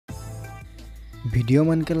Video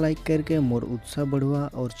मन के like करके मोर उत्साह बढ़ुआ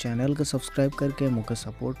और चैनल के सब्सक्राइब करके मोके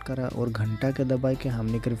सपोर्ट करा और घंटा के दबाए के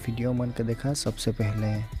हमने कर वीडियो मन के देखा सबसे पहले।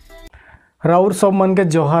 राउर सब मन के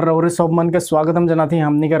जोहार राउर सब मन के स्वागत हम जनाती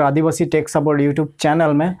हमनी के आदिवासी टेक सपोर्ट यूट्यूब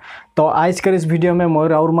चैनल में। तो आज कर इस वीडियो में मैं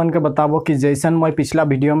राउर मन के बताबो कि जैसन मैं पिछला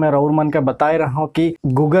वीडियो में राउर मन के बताए रहा हूँ कि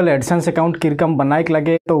गूगल एडसेंस अकाउंट किरकम बनाए के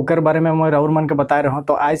लगे, तो उकर बारे में मैं राउर मन के बताए रहा हूँ।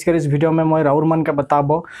 तो आज कर इस वीडियो में मैं राउर मन के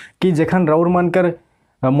बताबो कि जखन राउर मन कर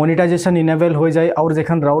मोनिटाइजेशन इनेबल हो जाए और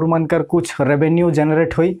जखन राउर मन कर कुछ रेवेन्यू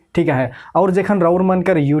जनरेट हुई, ठीक है, और जखन राउर मन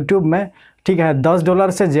कर यूट्यूब में, ठीक है,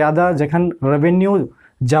 $10 से ज़्यादा जखन रेवेन्यू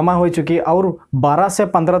जमा हो चुकी और 12 से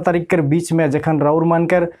 15 तारीख के बीच में जखन राउर मन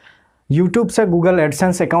कर यूट्यूब से गूगल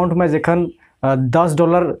एडसेंस अकाउंट में जखन $10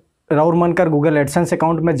 राउर मन कर गूगल एडसेंस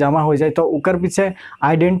अकाउंट में जमा हो जाए, तो उकर पीछे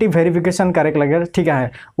आइडेंटिटी वेरिफिकेशन करे लगे, ठीक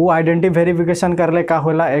है। वो आइडेंटिटी वेरिफिकेशन करले का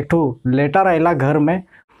होला, एक ठो लेटर आएला घर में।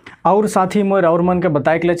 और साथ ही मैं राउर मन के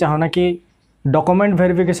बताए के लिए चाहना कि डॉक्यूमेंट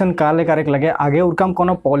वेरिफिकेशन काले करे लगे, आगे उनका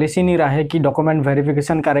कोनो पॉलिसी नहीं रहे कि डॉक्यूमेंट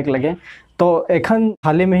वेरिफिकेशन करे लगे। तो एखन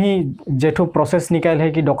हाल में ही जेठो प्रोसेस निकल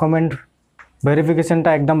है कि डॉक्यूमेंट वेरिफिकेशन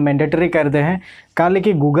टा एकदम मैंडेटरी कर दे हैं, काले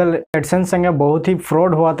कि गूगल एडसेंस संगे बहुत ही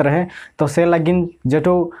फ्रॉड होत रहे, तो से लगिन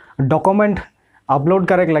जेठो डॉक्यूमेंट अपलोड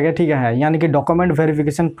करे लगे, ठीक है, यानी कि डॉक्यूमेंट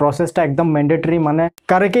वेरिफिकेशन प्रोसेस टा एकदम मैंडेटरी माने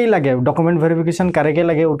करे के ही लगे, डॉक्यूमेंट वेरिफिकेशन करे के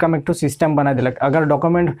लगे, उनका में एक सिस्टम बना दिलक। अगर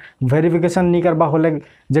डॉक्यूमेंट वेरिफिकेशन नहीं करबा होले,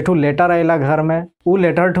 जेठू लेटर आएला घर में, वो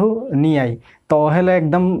लेटर ठू नहीं आई, तो वह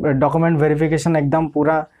एकदम डॉक्यूमेंट वेरिफिकेशन एकदम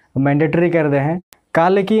पूरा मैंडेटरी कर दे हैं।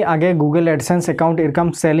 काले कि आगे गूगल एडसेंस अकाउंट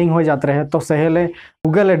इरकम सेलिंग हो जाते रहे, तो सहेले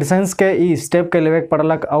गूगल एडसेंस के ई स्टेप के लेवे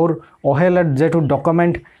पड़लक और ओहेले जेठू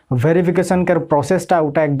डॉक्यूमेंट वेरिफिकेशन कर प्रोसेस टा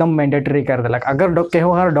उटा एकदम मैंडेटरी कर दिलक। अगर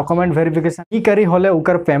केहो हर डॉक्यूमेंट वेरिफिकेशन ही करी होले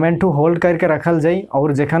उकर पेमेंट टू होल्ड करके रखल जाई,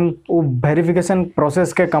 और जखन वो वेरिफिकेशन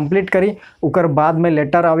प्रोसेस के कंप्लीट करी उकर बाद में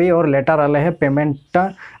लेटर आवी और लेटर आले है पेमेंट टा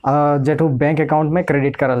जेठू बैंक अकाउंट में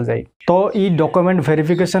क्रेडिट करल जाई। तो ई डॉक्यूमेंट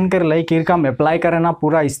वेरिफिकेशन कर लई किरकम अप्लाई करना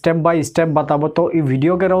पूरा स्टेप बाय स्टेप बताबो। तो ई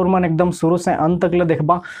वीडियो के राउर मन एकदम शुरू से अंत तक ले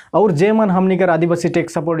देखबा, और जे मन हमनी कर आदिवासी टेक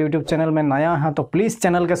सपोर्ट यूट्यूब चैनल में नया है तो प्लीज़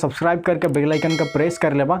चैनल के सब्सक्राइब करके बेल आइकन का प्रेस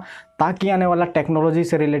कर लेबा, ताकि आने वाला टेक्नोलॉजी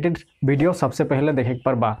से रिलेटेड वीडियो सबसे पहले देखे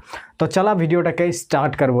पर बा। तो चला वीडियो टाके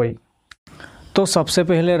स्टार्ट करबोई। तो सबसे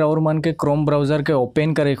पहले राउर मन के क्रोम ब्राउज़र के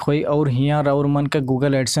ओपन करे खोई और हियाँ राउर मन के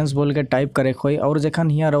गूगल एडसेंस बोल के टाइप करे खोई, और जखन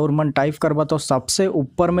हियाँ राउर मन टाइप करबा तो सबसे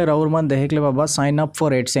ऊपर में राउर मन देख ले बाबा साइन अप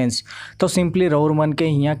फॉर एडसेंस। तो सिंपली राउर मन के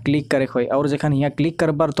हियाँ क्लिक करे खोई, और जखन हियाँ क्लिक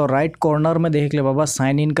करबा तो राइट कॉर्नर में देख ले बाबा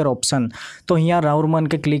साइन इन कर ऑप्शन, तो हियाँ राउर मन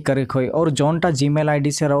के क्लिक करे खोई, और जौन टा जीमेल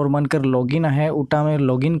आईडी से राउर मन कर लॉगिन है उटा में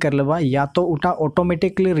लॉगिन कर लेबा, या तो उटा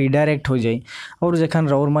ऑटोमेटिकली रिडायरेक्ट हो जाए। और जखन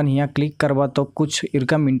राउर मन हियाँ क्लिक करबा तो कुछ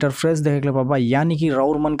इरकम इंटरफेस देख ले बाबा, यानी कि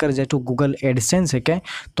राउर मन कर जेठू गूगल एडसेंस है के,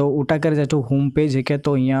 तो उठा कर जेठू होम पेज है के,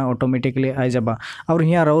 तो यहाँ ऑटोमेटिकली आ जाबा। और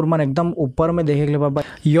यहाँ राउर मन एकदम ऊपर में देख ले बाबा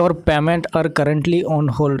your payment are currently on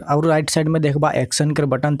hold, और राइट साइड में देखबा एक्शन कर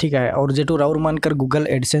बटन, ठीक है। और जेठू राउर मन कर गूगल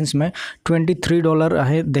एडसेंस में $23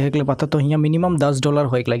 है देख ले पाता, तो यहाँ मिनिमम $10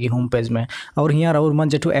 हो लगी होम पेज में। और यहाँ राउर मन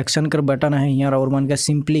जेठू एक्शन कर बटन है, यहाँ राउर मन का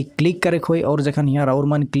सिंपली क्लिक करे खोई, और जखन यहाँ राउर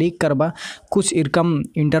मन क्लिक करबा कुछ इरकम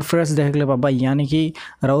इंटरफेस देख ले बाबा, यानी कि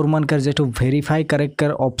राउर मन कर जेठू वेरीफाई करे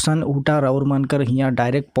कर ऑप्शन उठा राउर मन कर यहाँ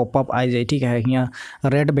डायरेक्ट पॉपअप आ जाए, ठीक है। यहाँ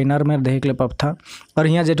रेड बैनर में देख ले पाप था, और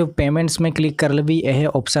यहाँ जो पेमेंट्स में क्लिक कर ले भी यह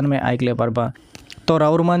ऑप्शन में आइक ले पारबा। तो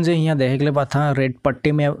राउर मन जो यहाँ देख ले था रेड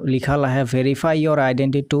पट्टी में लिखा है verify your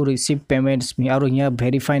identity to receive payments में, और यहाँ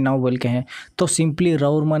वेरीफाई नाउ बोल के हैं, तो सिंपली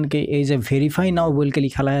राउर मन के एज ए वेरीफाई नाउ बोल के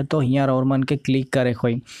लिखा है, तो यहाँ राउर मन के क्लिक करे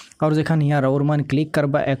खोई, और जखन यहाँ राउर मन क्लिक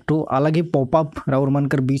करबा एक तो अलग ही पॉपअप राउर मन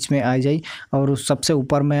कर बीच में आ जाए, और सबसे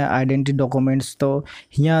ऊपर में आइडेंटिटी डॉक्यूमेंट्स, तो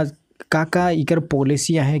यहाँ का इकर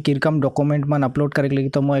पॉलिसियाँ है किरकम डॉक्यूमेंट मन अपलोड करे लगी,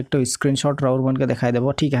 तो मैं एक तो स्क्रीनशॉट राउर मन के दिखाई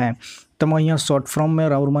देबो, ठीक है। तो मैं यहाँ शॉर्ट फॉर्म में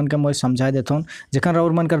राउर मन के मैं समझा देता हूँ। जखन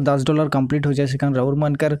राउर मन कर $10 कंप्लीट हो जाए, सेकंड राउर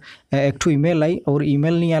मन कर एक ठो ईमेल आई, और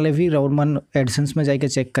ईमेल नहीं आले भी राउर मन एडसेंस में जाके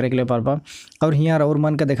चेक करे के लिए पारबा। और यहाँ राउर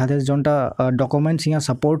मन के दिखा दे जोनटा डॉक्यूमेंट्स यहाँ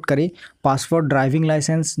सपोर्ट करी passport, driving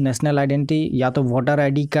licence, national identity, या तो वोटर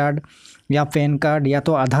आईडी कार्ड या पैन कार्ड या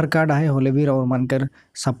तो आधार कार्ड है होले भी राउर मन कर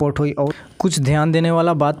सपोर्ट हुई। और कुछ ध्यान देने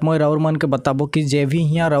वाला बात मैं राउर मन के बताबो कि जे भी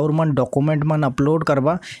यहाँ राउर मन डॉक्यूमेंट मन अपलोड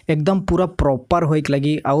करबा एकदम पूरा प्रॉपर होइक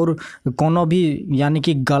लगी, और कोनो भी यानी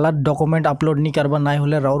कि गलत डॉक्यूमेंट अपलोड नहीं करबा, ना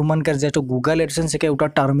होले राउर मन कर जेठो गूगल एडसेंस के उटा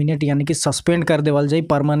टर्मिनेट यानी कि सस्पेंड कर देवल जाए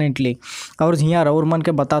परमानेंटली। और यहाँ राउर मन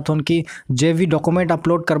के बतात हूँ कि जे भी डॉक्यूमेंट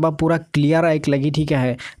अपलोड करबा पूरा क्लियर आइक लगी, ठीक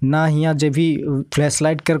है, ना यहाँ जे भी फ्लैश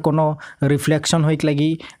लाइट कर कोनो रिफ्लेक्शन होइक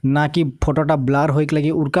लगी, ना कि फोटोटा ब्लर होइक लगी,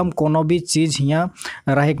 उरकम कोनो भी चीज़ यहाँ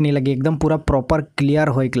रहेक नहीं लगी, एकदम पूरा प्रॉपर क्लियर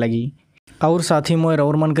होइक लगी। और साथ ही मैं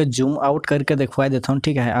राउर मन के जूम आउट करके दिखवा देता हूँ,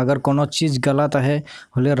 ठीक है। अगर कोनो चीज़ गलत है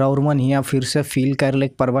होले राउर मन यहाँ फिर से फिल कर ले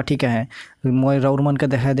परवा, ठीक है। मैं राउर मन के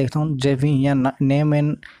दिखा देखता हूँ, जब भी यहाँ नेम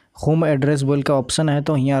एंड होम एड्रेस बोल के ऑप्शन है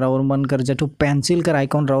तो यहाँ राउर मन कर जेठू पेंसिल कर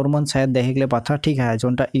आइकॉन राउर मन शायद देख ले पाथा, ठीक है।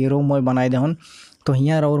 जोटा एरो मैं बनाए देहन तो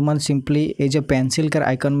यहाँ राउर मन सिंपली ये जो पेंसिल कर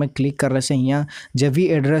आइकन में क्लिक कर से यहाँ जब भी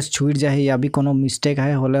एड्रेस छूट जाए या भी कोनो मिस्टेक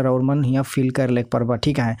है होले राउर मन यहाँ फिल कर ले परबा,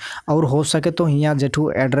 ठीक है। और हो सके तो यहाँ जेठू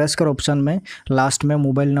एड्रेस कर ऑप्शन में लास्ट में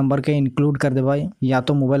मोबाइल नंबर के इंक्लूड कर देबा या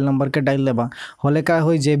तो मोबाइल नंबर के डाल देबा, होले का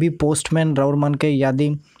हो जे भी पोस्टमैन राउर मन के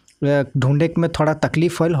यदि ढूंढे में थोड़ा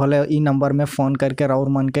तकलीफ होल होले ई नंबर में फ़ोन करके राउर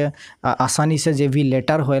मन के आसानी से जे भी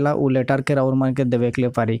लेटर होएला वो लेटर के राउर मन के देवे के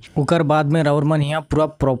लिए पारी। उकर बाद में राउर मन यहाँ पूरा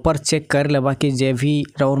प्रॉपर चेक कर लेबा कि जे भी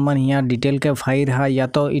राउर मन यहाँ डिटेल के फाइल है या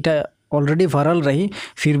तो इटा ऑलरेडी भरल रही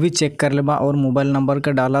फिर भी चेक कर लेबा और मोबाइल नंबर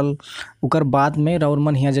के डालल। उकर बाद में राउर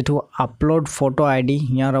मन यहाँ जेठू अपलोड फोटो आईडी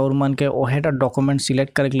यहाँ राउर मन के ओहेटा डॉक्यूमेंट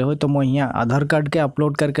सिलेक्ट करके ले हो तो मैं यहाँ आधार कार्ड के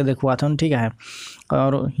अपलोड करके देखवाता हूँ, ठीक है।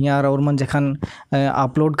 और यहाँ राउर मन जखन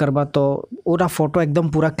अपलोड करबा तो पूरा फोटो एकदम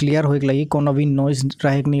पूरा क्लियर होके लगी, कोनो भी नॉइज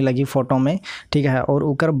रहे नहीं लगी फोटो में, ठीक है। और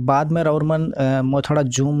उकर बाद में राउर मन मैं थोड़ा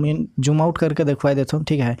जूम आउट करके देखवा देता हूँ,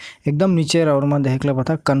 ठीक है। एकदम नीचे राउर मन देख ले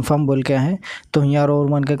पता कन्फर्म बोल के है तो यहाँ राउर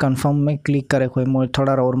मन के कन्फर्म में क्लिक करे हुए मैं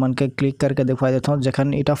थोड़ा राउर मन के क्लिक करके देखवा देता हूँ।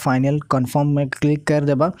 जखन इटा फाइनल कन्फर्म में क्लिक कर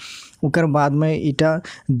देबा उकर बाद में इटा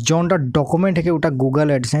जोनटा डॉक्यूमेंट है कि उटा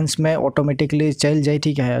गूगल एडसेंस में ऑटोमेटिकली चल जाए,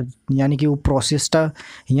 ठीक है। यानी कि वो प्रोसेसटा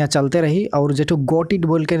यहाँ चलते रही और जेठू गोट इट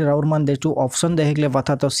बोल के राउर मन जेठू ऑप्शन देखे के लिए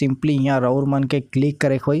बता तो सिंपली यहाँ राउर मन के क्लिक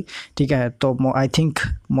करे हुई, ठीक है। तो आई थिंक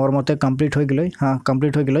मोर मते कंप्लीट हो गए, हाँ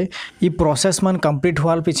कंप्लीट हो गए। ये प्रोसेस मन कंप्लीट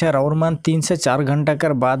हुआ पीछे राउर मन 3 से 4 घंटा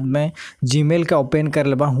कर बाद में जीमेल का ओपन कर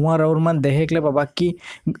लेबा हुआ राउर मन देखे के लिए बाबा कि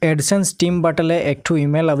एडसेंस टीम बटले एक ठू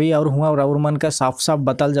ईमेल अभी और हुआ राउर मन का साफ साफ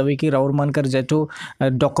बतल जावी कि राउर मन कर जेठू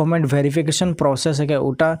डॉक्यूमेंट वेरिफिकेशन प्रोसेस है कि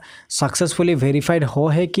उटा सक्सेसफुली वेरीफाइड हो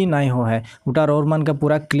है कि नहीं हो है उटा राउर मन का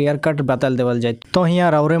पूरा क्लियर कट बतल देवल जाए। तो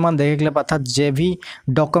यहाँ राउरे मन देखे के लिए पता जे भी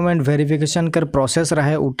डॉक्यूमेंट वेरिफिकेशन कर प्रोसेस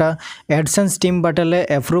रहे उटा एडसेंस टीम बटले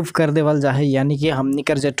अप्रूव कर देवल जाए, यानी कि हमनी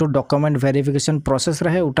कर जेठू डॉक्यूमेंट वेरिफिकेशन प्रोसेस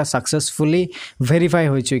रहे उटा सक्सेसफुली वेरीफाई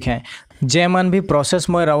हो चुके हैं। जे मन भी प्रोसेस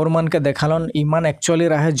मैं राउर मन के देखालन ईमान एक्चुअली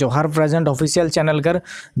रहे जोहार प्रेजेंट ऑफिशियल चैनल कर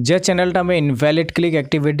जे चैनलटा में इनवैलिड क्लिक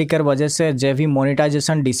एक्टिविटी कर वजह से जे भी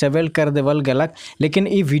मोनेटाइजेशन डिसेबल कर देवल गलक, लेकिन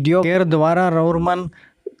ई वीडियो के द्वारा राउर मन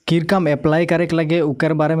किरकम अप्लाई करे के लगे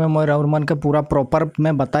उकर बारे में मैं राउर मन के पूरा प्रॉपर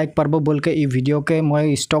मैं बताए परबो बोल के ई वीडियो के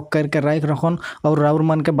मैं स्टॉक करके रख रखन और राउर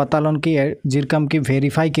मन के बतालन कि जिरकम की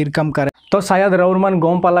वेरीफाई किरकम करे तो शायद राउर मन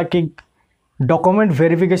गोम पाला कि डॉक्यूमेंट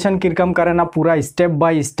वेरिफिकेशन किरकम करे ना पूरा स्टेप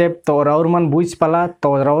बाय स्टेप तो राउर मन बुझ पाला।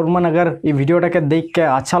 तो राउर मन अगर ये वीडियोटा के देख के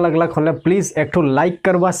अच्छा लगलक होले प्लीज़ एक ठो लाइक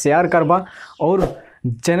करबा शेयर करबा और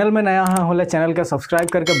चैनल में नया होले चैनल के सब्सक्राइब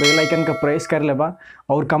करके बेल आइकन का प्रेस कर लेबा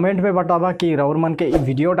और कमेंट में बताबा कि राउर मन के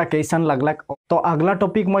वीडियोटा कैसन लगलक। तो अगला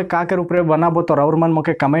टॉपिक मैं का के ऊपर बनाबो तो राउर मन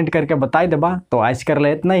मोके कमेंट करके बताई देबा। तो आज कर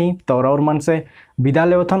ले इतना ही, तो राउर मन से विदा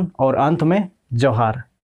लेवथन और अंत में जोहार।